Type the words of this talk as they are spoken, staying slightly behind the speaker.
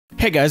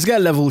Hey guys, got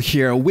Level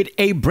here with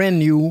a brand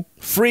new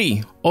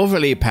free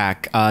overlay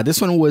pack. This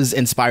one was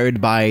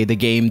inspired by the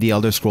game The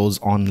Elder Scrolls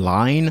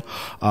Online.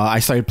 I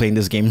started playing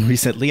this game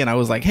recently and I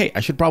was like, hey, I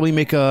should probably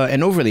make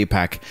an overlay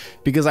pack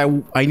because I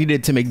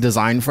needed to make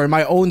design for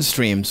my own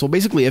stream. So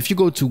basically, if you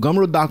go to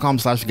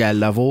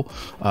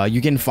gumroad.com/guidelevel,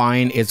 you can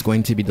find it's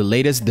going to be the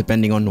latest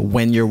depending on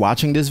when you're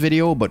watching this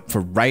video. But for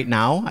right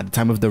now, at the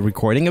time of the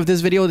recording of this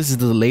video, this is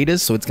the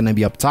latest, so it's going to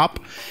be up top.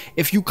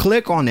 If you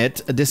click on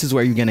it, this is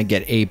where you're going to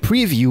get a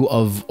preview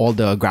of all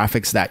the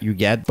graphics that you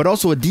get, but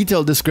also a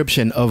detailed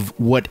description of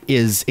what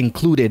is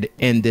included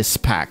in this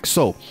pack.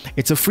 So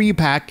it's a free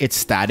pack, it's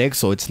static,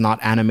 so it's not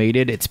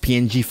animated, it's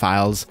PNG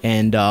files,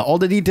 and all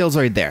the details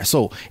are there.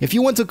 So if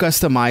you want to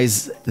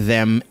customize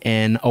them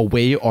in a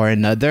way or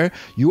another,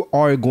 you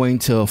are going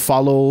to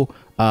follow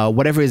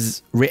whatever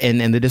is written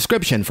in the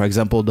description. For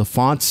example, the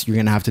fonts, you're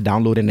gonna have to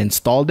download and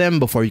install them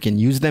before you can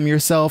use them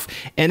yourself.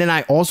 And then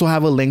I also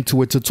have a link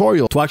to a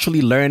tutorial to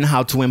actually learn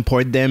how to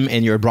import them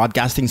in your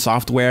broadcasting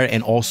software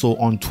and also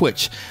on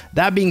Twitch.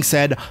 That being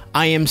said,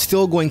 I am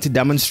still going to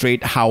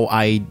demonstrate how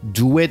I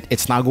do it.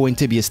 It's not going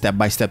to be a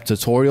step-by-step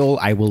tutorial.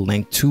 I will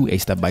link to a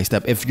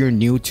step-by-step if you're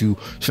new to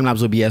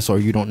Streamlabs OBS or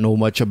you don't know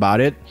much about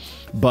it.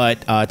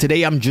 But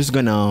today I'm just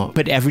gonna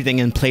put everything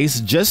in place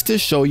just to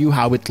show you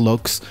how it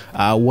looks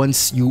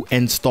once you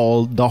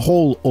install the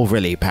whole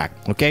overlay pack.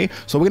 Okay,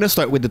 so we're gonna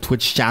start with the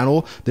Twitch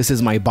channel. This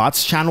is my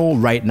bots channel.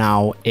 Right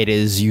now it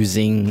is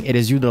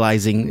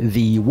utilizing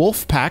the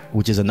Wolf pack,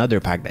 which is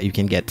another pack that you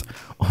can get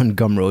on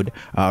Gumroad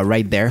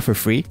right there for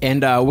free.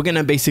 And we're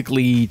gonna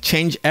basically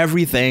change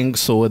everything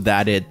so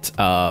that it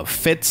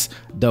fits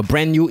the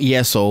brand new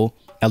ESO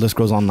Elder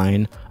Scrolls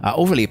Online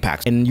overlay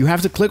packs. And you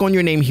have to click on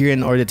your name here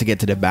in order to get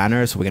to the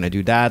banner. So we're gonna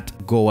do that.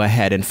 Go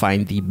ahead and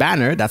find the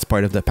banner. That's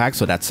part of the pack.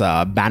 So that's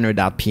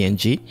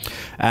banner.png.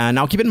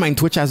 Now keep in mind,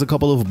 Twitch has a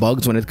couple of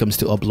bugs when it comes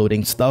to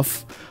uploading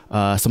stuff.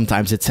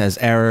 Sometimes it says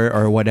error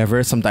or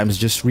whatever. Sometimes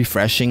just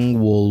refreshing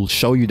will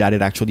show you that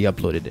it actually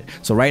uploaded it.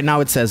 So right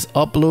now it says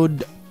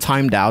upload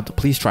timed out.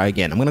 Please try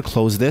again. I'm gonna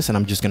close this and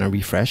I'm just gonna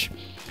refresh.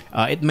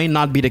 It may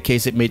not be the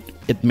case.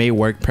 It may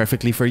work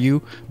perfectly for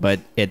you,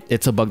 but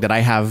it's a bug that I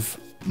have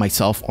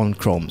myself on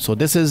Chrome. So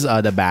this is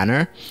the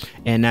banner,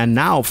 and then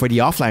now for the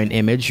offline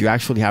image, you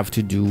actually have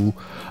to do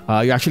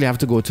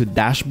go to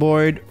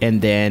dashboard,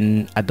 and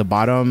then at the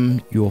bottom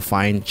you'll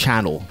find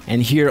channel,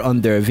 and here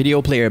under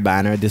video player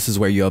banner, this is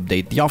where you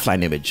update the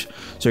offline image.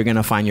 So you're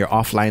gonna find your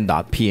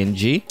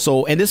offline.png.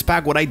 So in this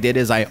pack, what I did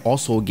is I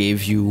also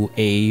gave you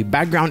a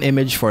background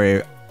image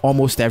for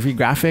almost every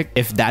graphic.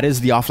 If that is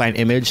the offline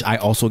image, I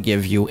also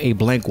give you a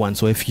blank one.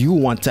 So if you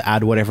want to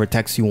add whatever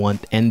text you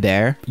want in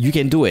there, you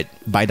can do it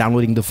by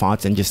downloading the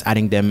fonts and just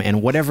adding them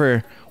in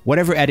whatever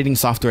editing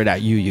software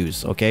that you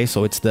use. Okay,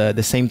 so it's the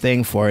same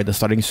thing for the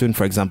starting soon,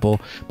 for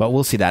example, but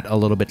we'll see that a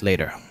little bit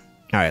later.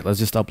 All right, let's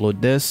just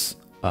upload this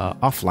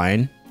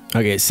offline.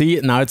 Okay, see,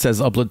 now it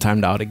says upload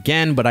timed out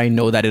again, but I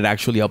know that it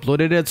actually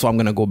uploaded it, so I'm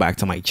gonna go back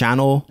to my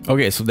channel.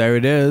 Okay, so there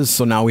it is.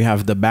 So now we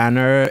have the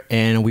banner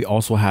and we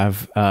also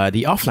have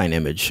the offline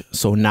image.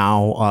 So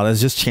now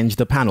let's just change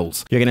the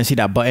panels. You're gonna see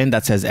that button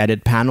that says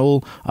edit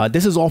panel.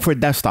 This is all for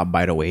desktop,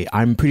 by the way.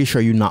 I'm pretty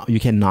sure you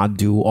cannot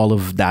do all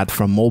of that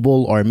from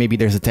mobile, or maybe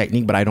there's a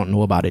technique, but I don't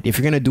know about it. If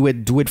you're gonna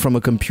do it from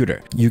a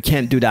computer. You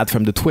can't do that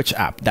from the Twitch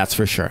app, that's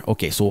for sure.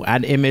 Okay, so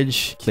add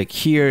image, click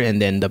here,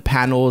 and then the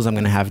panels, I'm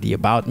gonna have the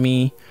about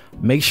me.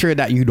 Make sure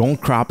that you don't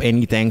crop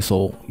anything,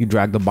 so you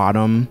drag the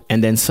bottom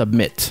and then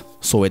submit,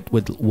 so it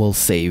will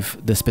save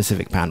the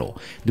specific panel.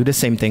 Do the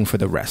same thing for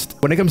the rest.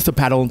 When it comes to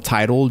panel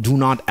title, do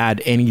not add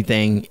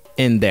anything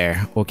in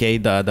there. Okay,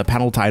 the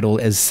panel title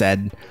is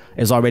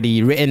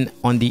already written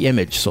on the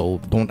image, so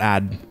don't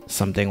add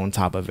something on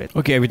top of it.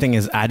 Okay, everything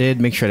is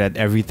added. Make sure that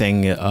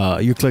everything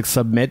you click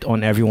submit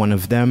on every one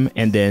of them,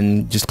 and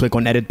then just click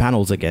on edit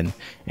panels again,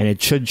 and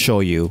it should show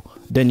you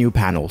the new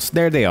panels.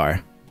 There they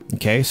are.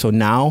 Okay, so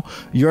now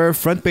your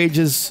front page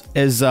is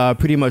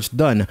pretty much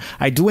done.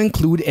 I do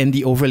include in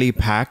the overlay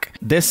pack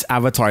this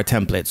avatar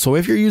template. So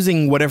if you're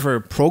using whatever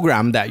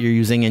program that you're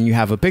using and you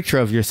have a picture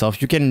of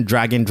yourself, you can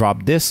drag and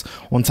drop this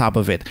on top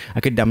of it. I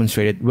could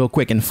demonstrate it real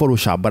quick in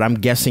Photoshop, but I'm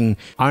guessing,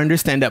 I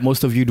understand that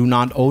most of you do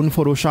not own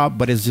Photoshop,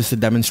 but it's just a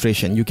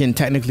demonstration. You can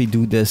technically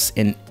do this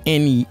in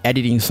any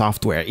editing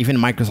software, even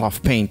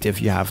Microsoft Paint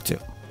if you have to.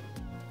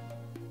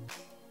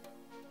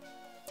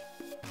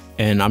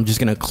 And I'm just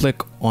gonna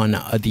click on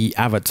the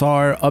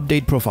avatar,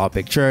 update profile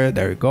picture.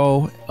 There we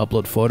go.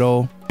 Upload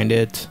photo, find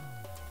it.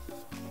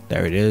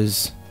 There it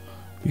is.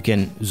 You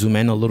can zoom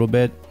in a little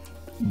bit,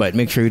 but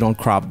make sure you don't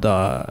crop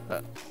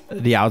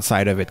the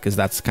outside of it, because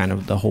that's kind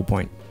of the whole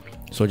point.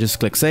 So just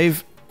click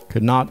save.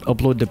 Could not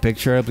upload the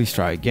picture. Please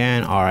try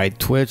again. All right,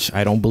 Twitch,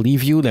 I don't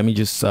believe you. Let me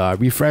just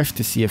refresh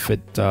to see if it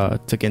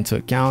took into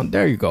account.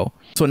 There you go.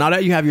 So now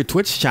that you have your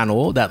Twitch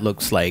channel that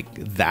looks like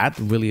that,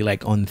 really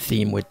like on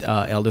theme with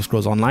Elder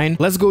Scrolls Online,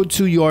 let's go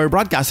to your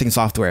broadcasting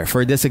software.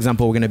 For this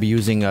example, we're going to be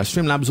using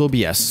Streamlabs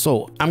OBS.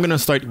 So I'm going to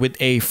start with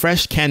a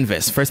fresh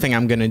canvas. First thing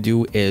I'm going to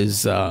do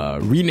is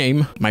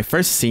rename my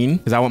first scene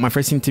because I want my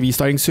first scene to be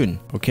starting soon.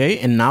 Okay,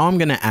 and now I'm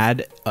going to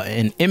add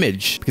an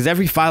image because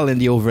every file in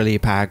the overlay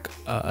pack,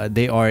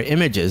 they are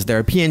images.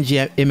 They're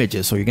PNG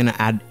images. So you're going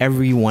to add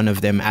every one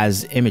of them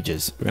as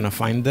images. We're going to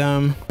find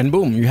them and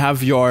boom, you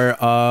have your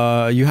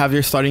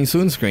starting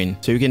soon screen.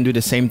 So you can do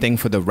the same thing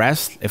for the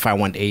rest. If I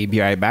want a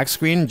BRB back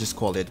screen, just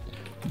call it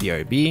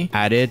BRB,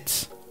 add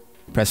it,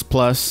 press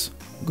plus,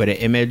 go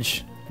to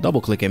image,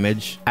 double click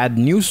image, add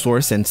new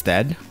source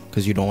instead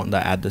because you don't want to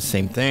add the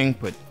same thing.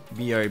 Put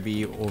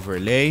BRB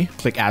overlay,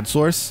 click add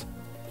source,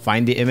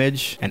 find the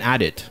image and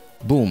add it.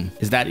 Boom.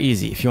 It's that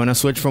easy. If you want to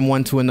switch from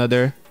one to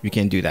another, you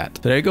can do that.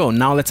 So there you go.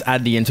 Now let's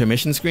add the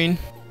intermission screen.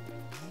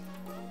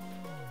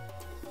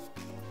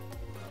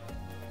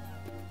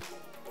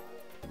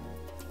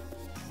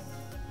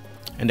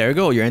 And there you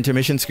go, your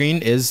intermission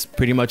screen is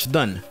pretty much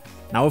done.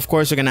 Now, of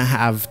course, you're gonna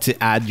have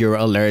to add your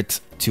alert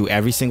to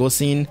every single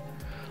scene.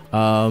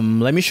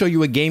 Let me show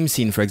you a game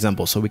scene, for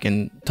example, so we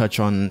can touch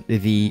on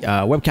the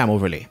webcam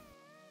overlay.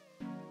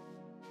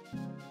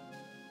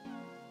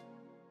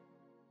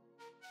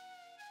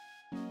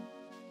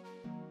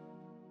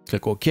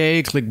 Click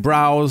OK, click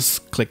browse,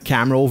 click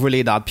camera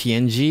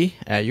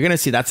overlay.png. You're gonna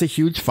see that's a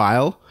huge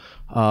file.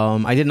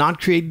 I did not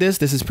create this.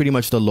 This is pretty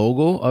much the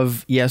logo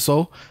of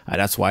ESO.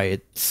 That's why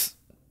it's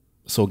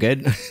so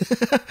good.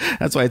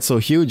 That's why it's so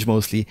huge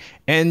mostly.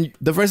 And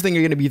the first thing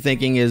you're going to be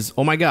thinking is,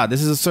 oh my God,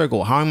 this is a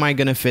circle. How am I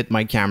going to fit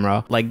my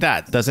camera like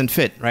that? Doesn't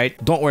fit,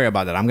 right? Don't worry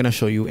about that. I'm going to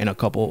show you in a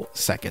couple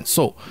seconds.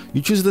 So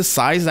you choose the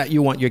size that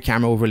you want your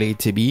camera overlay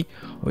to be.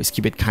 Always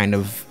keep it kind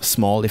of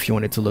small if you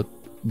want it to look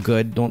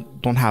good.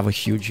 Don't have a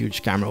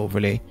huge camera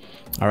overlay.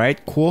 All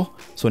right, cool.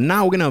 So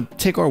now we're going to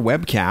take our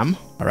webcam.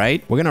 All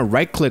right, we're going to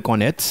right click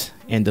on it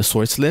in the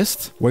source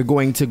list. We're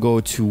going to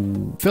go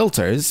to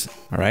filters.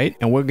 All right,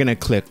 and we're going to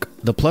click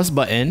the plus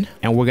button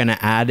and we're going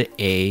to add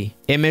a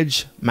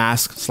image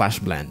mask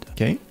 / blend.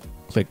 Okay,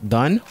 click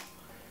done.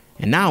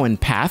 And now in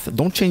path,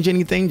 don't change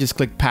anything, just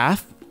click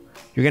path.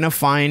 You're going to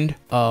find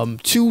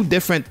two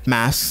different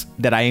masks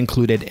that I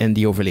included in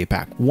the overlay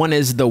pack. One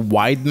is the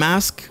wide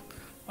mask.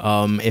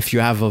 If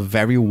you have a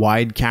very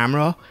wide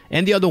camera,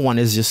 and the other one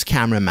is just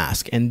camera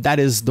mask, and that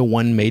is the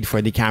one made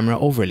for the camera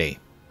overlay.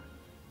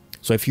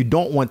 So if you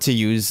don't want to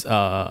use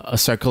a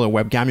circular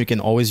webcam, you can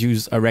always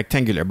use a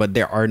rectangular, but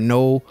there are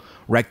no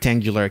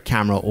rectangular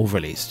camera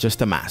overlays,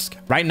 just a mask.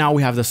 Right now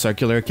we have the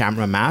circular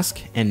camera mask,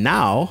 and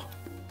now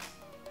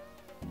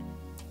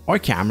our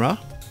camera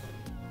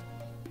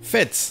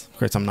fits. Of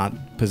course, I'm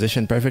not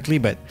positioned perfectly,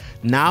 but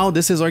now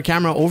this is our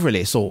camera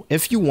overlay. So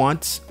if you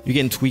want, you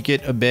can tweak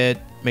it a bit,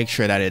 make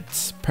sure that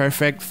it's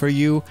perfect for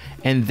you.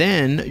 And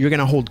then you're going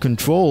to hold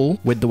control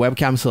with the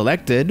webcam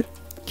selected,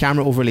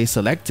 camera overlay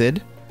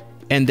selected,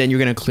 and then you're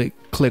going to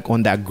click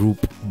on that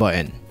group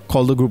button.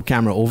 Call the group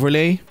camera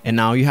overlay. And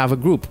now you have a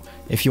group.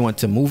 If you want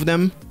to move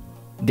them,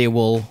 they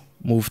will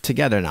move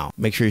together now.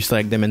 Make sure you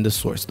select them in the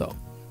source though.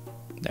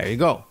 There you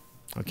go.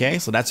 Okay,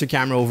 so that's your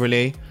camera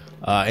overlay.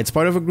 It's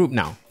part of a group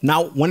now.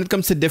 Now, when it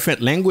comes to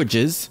different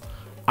languages,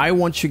 I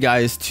want you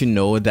guys to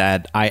know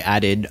that I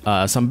added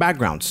some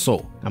backgrounds.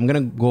 So I'm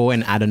going to go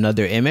and add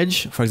another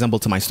image, for example,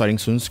 to my starting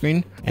soon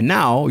screen. And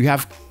now you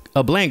have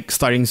a blank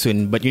starting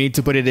soon, but you need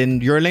to put it in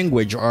your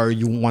language or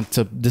you want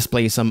to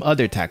display some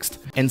other text.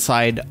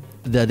 Inside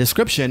the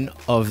description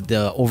of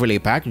the overlay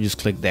pack, you just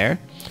click there.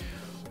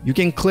 You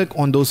can click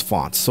on those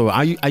fonts. So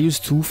I use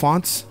two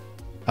fonts.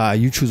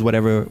 You choose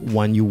whatever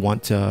one you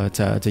want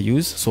to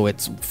use. So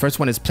it's first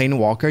one is Plain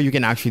Walker. You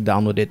can actually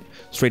download it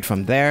straight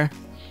from there.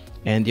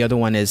 And the other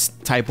one is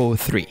Typo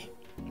 3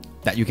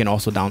 that you can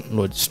also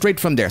download straight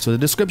from there. So the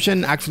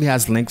description actually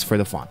has links for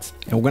the fonts.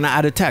 And we're going to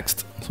add a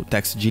text. So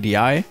text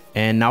GDI.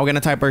 And now we're going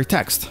to type our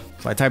text.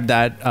 So I typed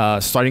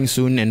that starting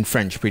soon in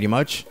French pretty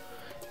much.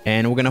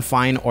 And we're going to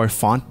find our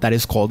font that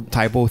is called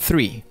Typo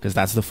 3 because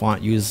that's the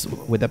font used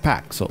with the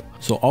pack. So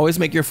always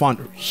make your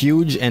font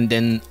huge and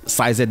then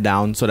size it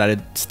down so that it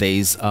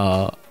stays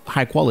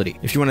high quality.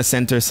 If you want to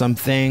center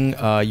something,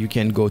 you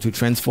can go to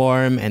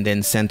transform and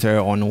then center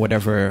on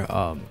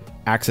whatever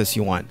axis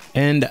you want.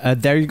 And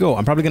there you go.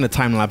 I'm probably going to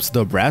time lapse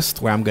the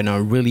rest where I'm going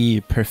to really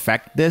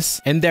perfect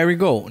this. And there we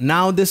go.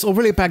 Now this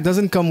overlay pack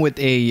doesn't come with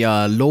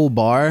a low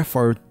bar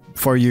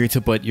for you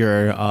to put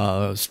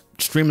your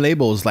stream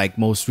labels like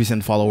most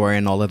recent follower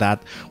and all of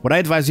that. What I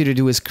advise you to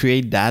do is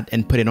create that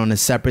and put it on a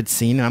separate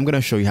scene. And I'm going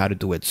to show you how to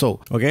do it.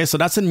 So, okay, so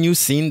that's a new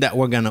scene that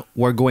we're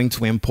going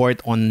to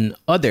import on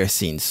other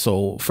scenes.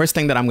 So first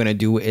thing that I'm going to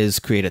do is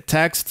create a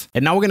text.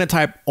 And now we're going to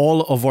type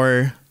all of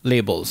our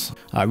labels.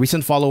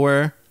 Recent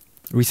follower,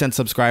 recent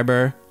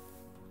subscriber,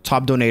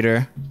 top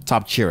donator,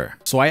 top cheerer.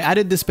 So I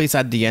added this space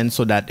at the end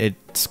so that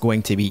it's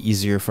going to be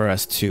easier for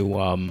us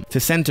to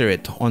center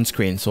it on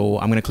screen. So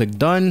I'm going to click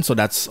done. So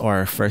that's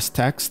our first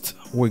text.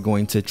 We're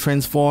going to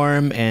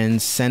transform and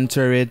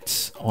center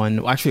it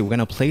on, actually we're going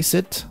to place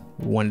it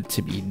We want it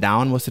to be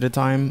down most of the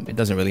time. It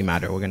doesn't really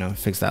matter. We're gonna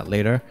fix that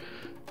later.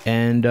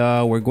 And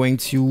we're going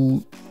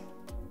to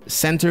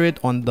center it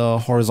on the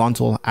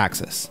horizontal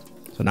axis.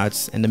 So now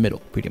it's in the middle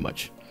pretty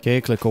much. Okay,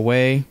 click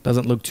away.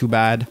 Doesn't look too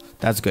bad.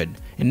 That's good.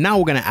 And now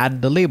we're gonna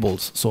add the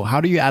labels. So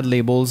how do you add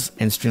labels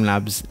in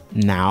Streamlabs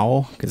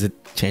now? Because it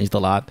changed a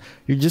lot.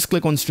 You just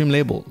click on Stream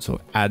Label. So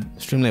add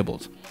Stream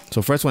Labels.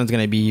 So first one is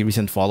gonna be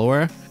recent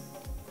follower.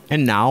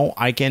 And now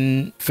I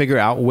can figure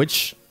out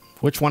which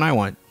one I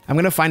want. I'm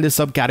gonna find the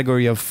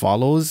subcategory of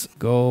follows,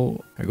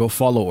 go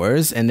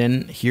followers, and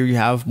then here you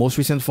have most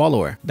recent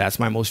follower. That's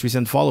my most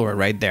recent follower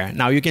right there.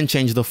 Now you can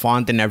change the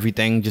font and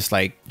everything just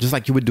like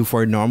you would do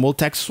for a normal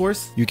text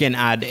source. You can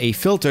add a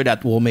filter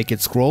that will make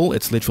it scroll.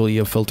 It's literally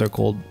a filter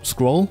called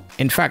scroll.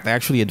 In fact, I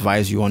actually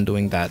advise you on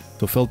doing that.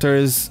 So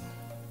filters,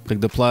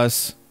 click the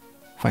plus,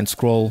 find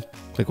scroll,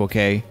 click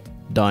OK,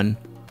 done,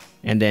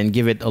 and then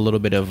give it a little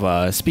bit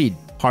of speed,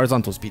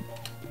 horizontal speed.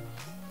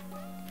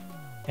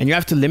 And you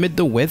have to limit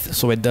the width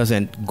so it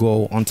doesn't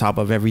go on top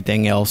of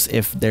everything else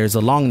if there's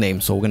a long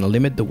name. So we're going to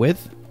limit the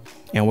width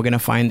and we're going to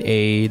find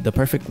the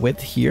perfect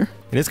width here.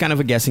 It is kind of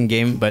a guessing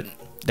game, but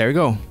there you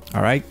go.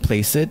 All right,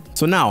 place it.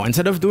 So now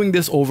instead of doing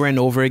this over and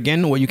over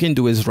again, what you can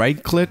do is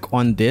right click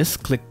on this,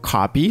 click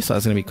copy. So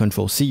that's going to be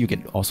Control C. You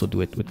can also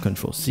do it with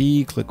Control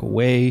C, click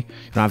away.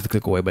 You don't have to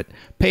click away, but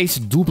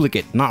paste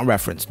duplicate, not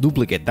reference,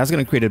 duplicate. That's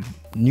going to create a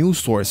new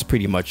source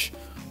pretty much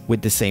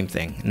with the same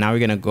thing. Now we're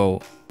going to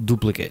go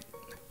duplicate.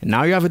 And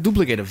now you have a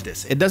duplicate of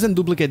this. It doesn't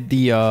duplicate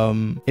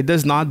it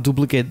does not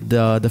duplicate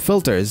the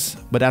filters,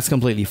 but that's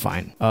completely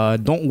fine.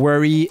 Don't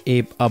worry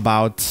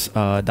about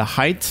the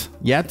height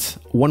yet.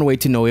 One way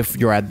to know if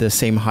you're at the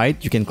same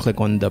height, you can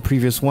click on the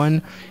previous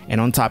one. And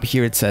on top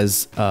here, it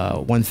says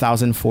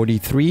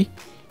 1043.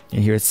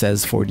 And here it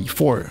says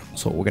 44.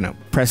 So we're gonna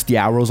press the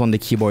arrows on the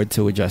keyboard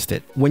to adjust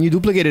it. When you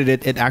duplicated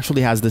it, it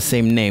actually has the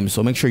same name.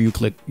 So make sure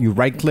you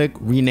right click,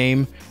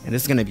 rename, and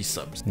this is gonna be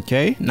subs.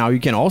 Okay, now you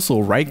can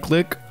also right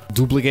click,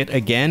 duplicate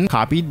again,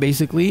 copied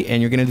basically,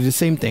 and you're gonna do the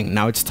same thing.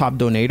 Now it's top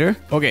donator.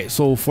 Okay,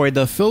 so for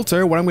the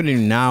filter, what I'm gonna do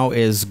now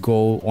is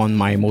go on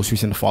my most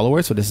recent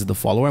follower. So this is the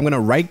follower. I'm gonna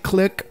right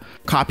click,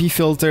 copy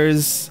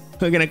filters.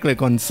 We're gonna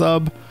click on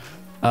sub,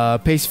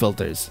 paste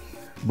filters.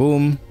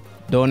 Boom,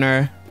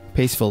 donor,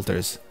 paste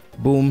filters.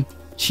 Boom,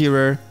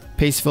 cheerer,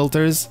 paste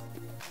filters.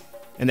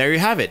 And there you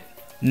have it.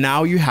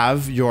 Now you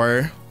have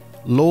your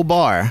low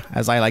bar,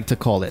 as I like to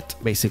call it,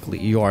 basically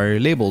your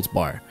labels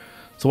bar.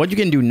 So what you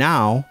can do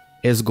now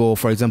is go,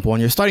 for example, on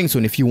your starting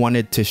soon, if you want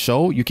it to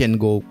show, you can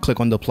go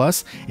click on the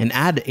plus and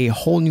add a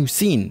whole new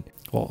scene.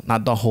 Well,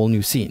 not the whole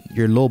new scene,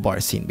 your low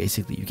bar scene,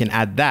 basically. You can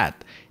add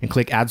that and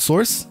click add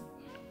source.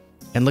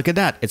 And look at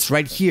that, it's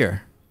right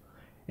here.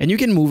 And you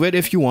can move it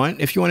if you want.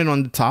 If you want it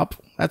on the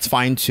top, that's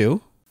fine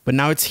too. But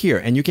now it's here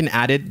and you can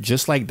add it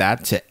just like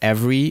that to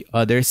every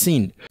other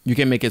scene. You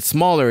can make it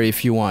smaller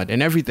if you want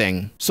and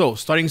everything. So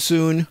starting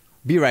soon,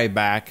 be right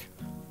back,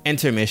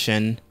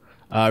 intermission.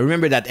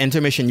 Remember that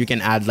intermission, you can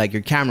add like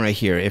your camera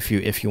here if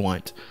you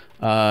want.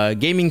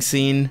 Gaming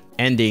scene,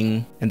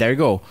 ending, and there you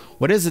go.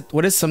 What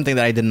is something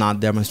that I did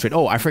not demonstrate?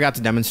 Oh, I forgot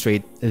to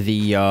demonstrate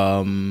the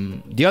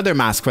other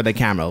mask for the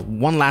camera.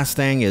 One last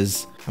thing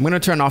is I'm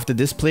gonna turn off the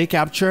display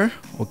capture.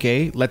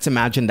 Okay, let's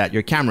imagine that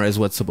your camera is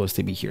what's supposed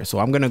to be here. So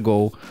I'm gonna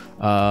go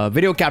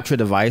video capture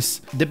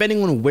device.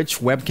 Depending on which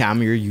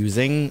webcam you're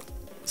using,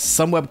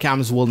 some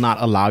webcams will not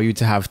allow you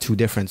to have two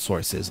different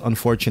sources,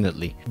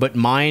 unfortunately. But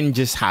mine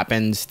just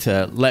happens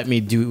to let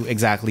me do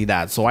exactly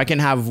that. So I can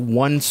have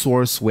one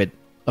source with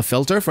a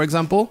filter, for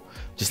example,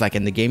 just like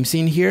in the game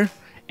scene here,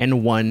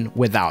 and one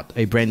without,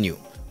 a brand new.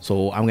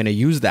 So I'm gonna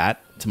use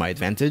that to my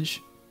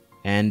advantage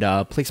and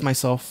place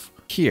myself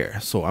here.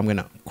 So I'm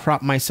gonna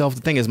crop myself.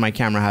 The thing is, my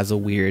camera has a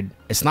weird,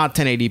 it's not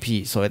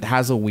 1080p, so it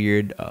has a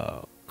weird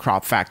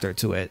crop factor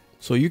to it.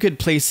 So you could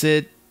place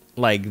it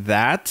like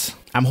that.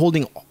 I'm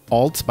holding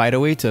Alt, by the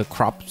way, to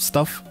crop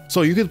stuff.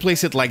 So you could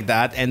place it like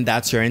that, and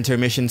that's your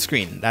intermission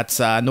screen.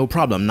 That's no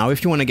problem. Now,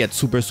 if you want to get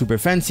super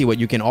fancy, what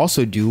you can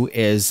also do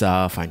is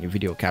find your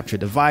video capture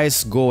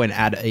device, go and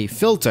add a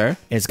filter.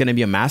 It's going to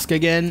be a mask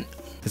again.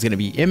 It's going to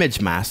be image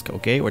mask,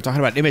 okay? We're talking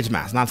about image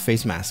mask, not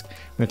face mask.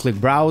 I'm going to click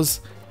browse,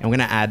 and we're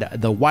going to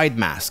add the wide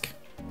mask,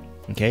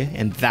 okay?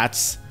 And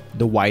that's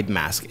the wide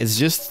mask. It's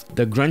just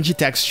the grungy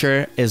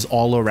texture is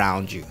all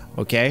around you,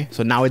 okay?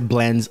 So now it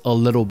blends a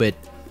little bit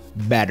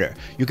better.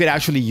 You could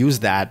actually use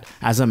that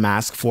as a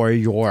mask for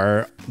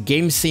your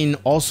game scene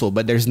also,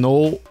 but there's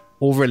no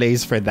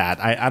overlays for that.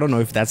 I don't know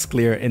if that's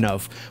clear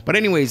enough, but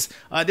anyways,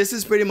 this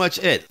is pretty much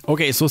it.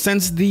 Okay, so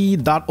since the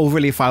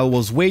 .overlay file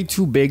was way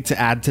too big to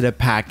add to the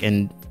pack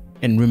and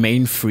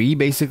remain free,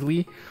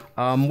 basically,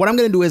 what I'm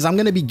gonna do is I'm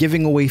gonna be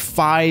giving away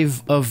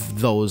 5 of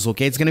those.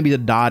 Okay, it's gonna be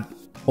the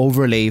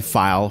 .overlay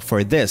file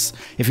for this.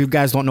 If you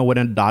guys don't know what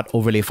a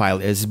 .overlay file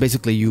is,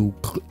 basically you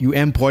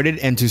import it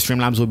into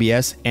Streamlabs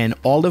OBS, and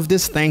all of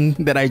this thing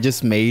that I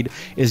just made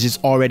is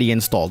just already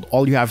installed.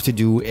 All you have to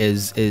do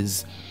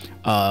is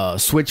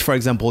switch, for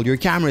example, your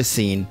camera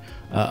scene,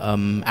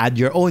 add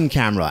your own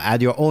camera,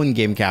 add your own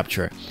game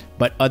capture.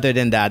 But other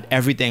than that,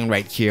 everything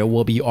right here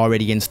will be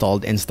already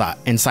installed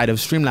inside of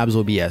Streamlabs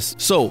OBS.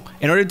 So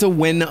in order to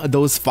win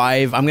those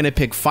 5, I'm gonna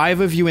pick 5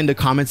 of you in the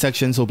comment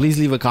section. So please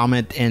leave a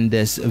comment in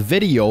this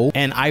video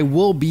and I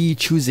will be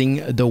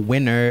choosing the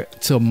winner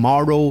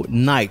tomorrow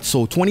night.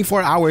 So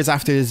 24 hours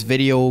after this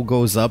video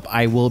goes up,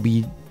 I will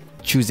be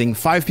choosing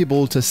 5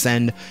 people to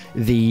send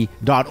the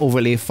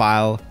 .overlay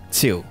file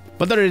to.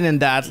 But other than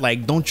that,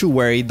 like, don't you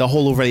worry, the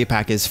whole overlay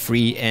pack is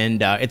free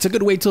and it's a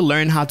good way to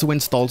learn how to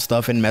install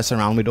stuff and mess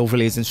around with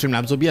overlays in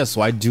Streamlabs OBS.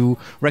 So I do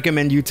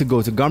recommend you to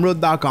go to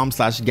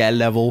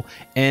gumroad.com/getlevel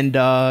and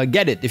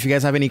get it. If you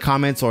guys have any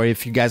comments or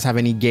if you guys have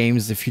any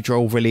games, the future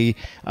overlay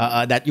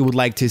that you would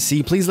like to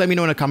see, please let me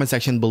know in the comment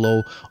section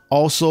below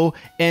also.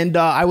 And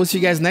I will see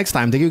you guys next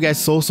time. Thank you guys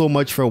so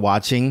much for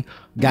watching.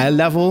 Get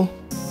Level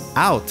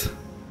out.